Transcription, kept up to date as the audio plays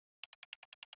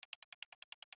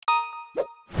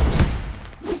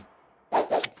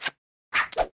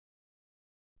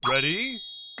Ready,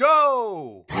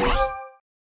 go!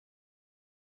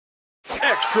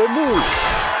 Extra move!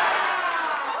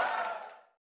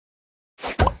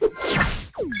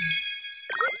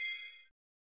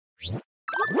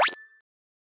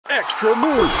 Extra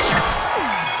move!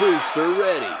 Booster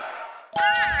ready!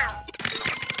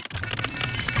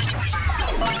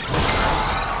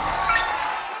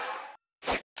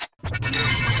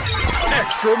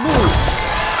 Extra move!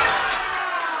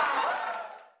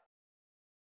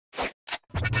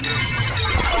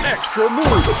 Extra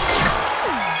move!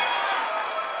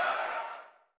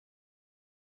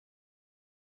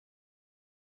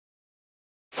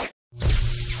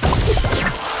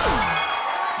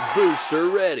 Booster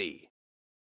ready!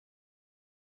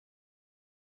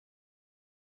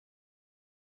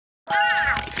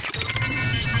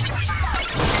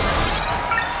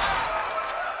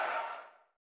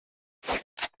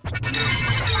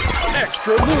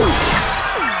 Extra move!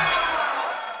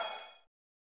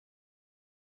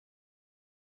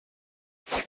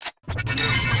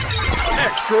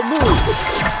 Extra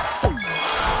move!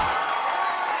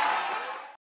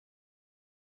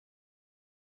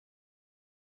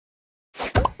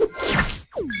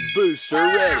 Booster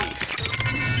ready!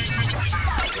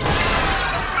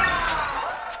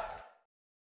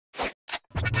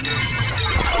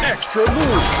 Extra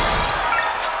move!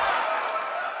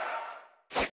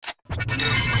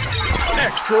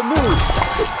 Extra move!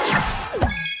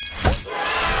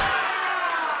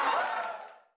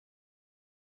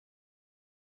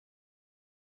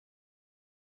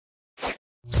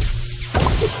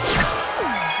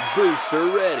 Booster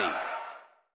ready!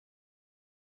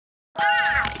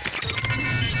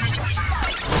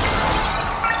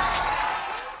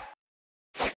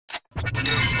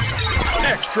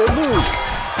 Extra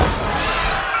move!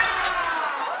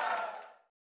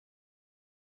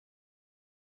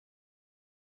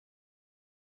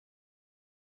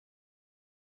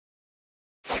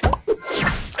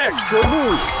 Extra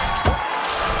move!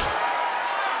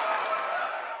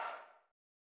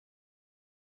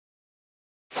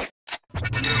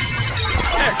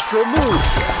 Extra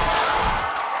move!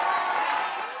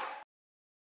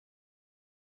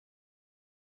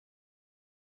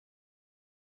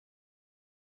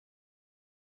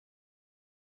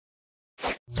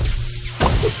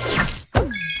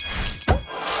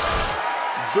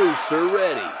 Booster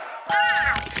ready!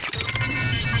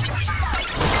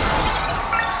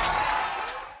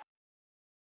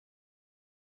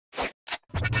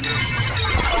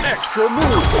 Extra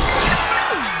move!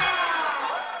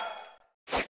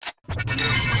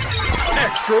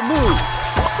 Extra move!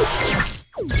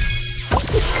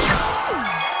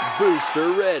 Booster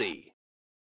ready!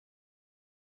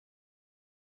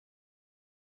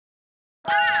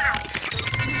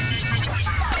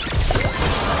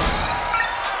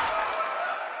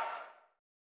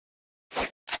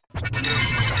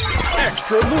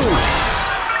 Extra move!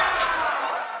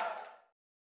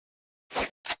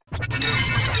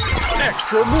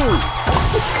 Extra move!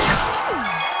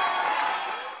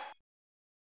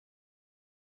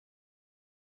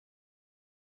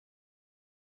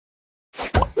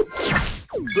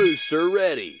 Booster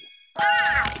ready!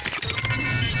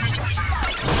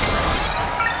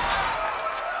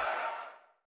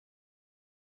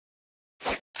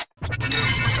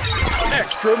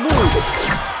 Extra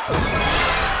move!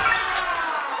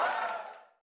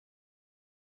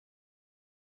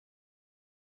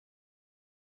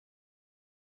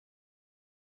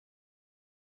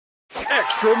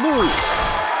 Extra move!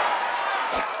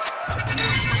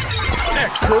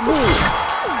 Extra move!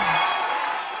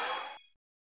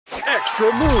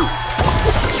 Extra move!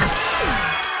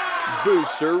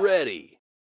 Booster ready!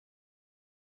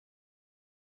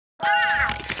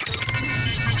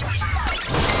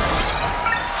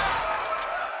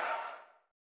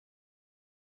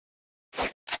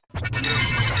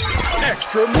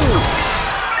 Extra move!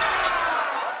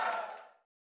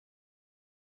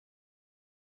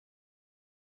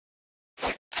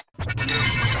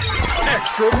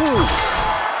 Extra move!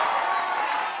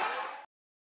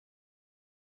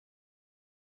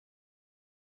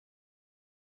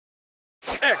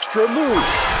 Extra move!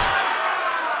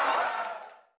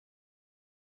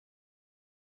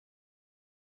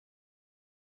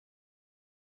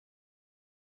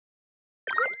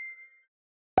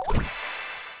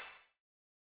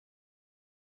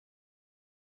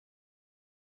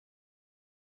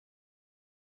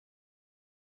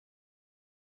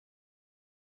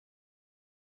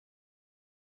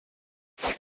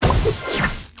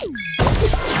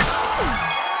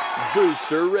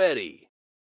 Booster ready!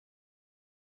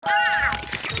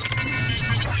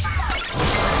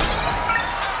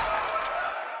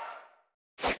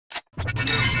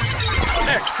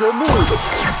 Extra move.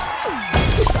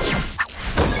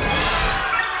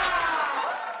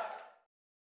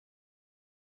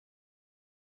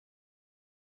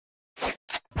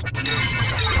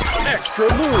 Extra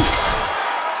move.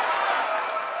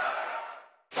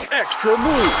 Extra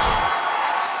move.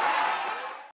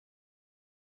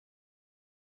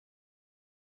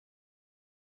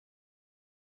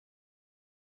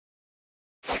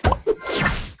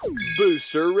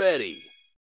 Booster ready.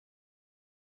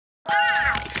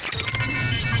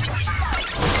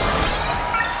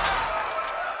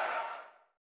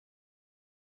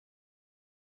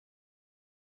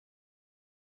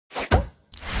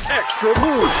 Extra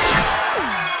move.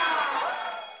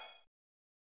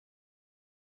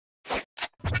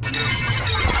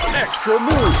 Extra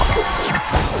move.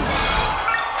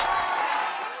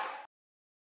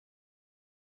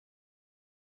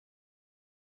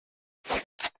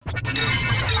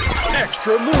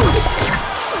 Extra move.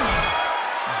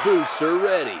 Booster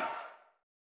ready.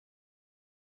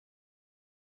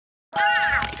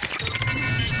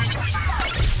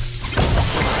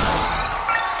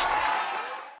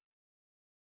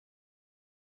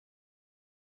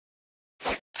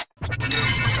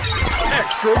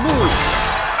 Extra move.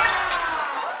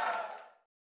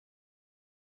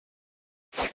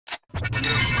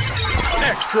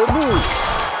 Extra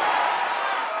move.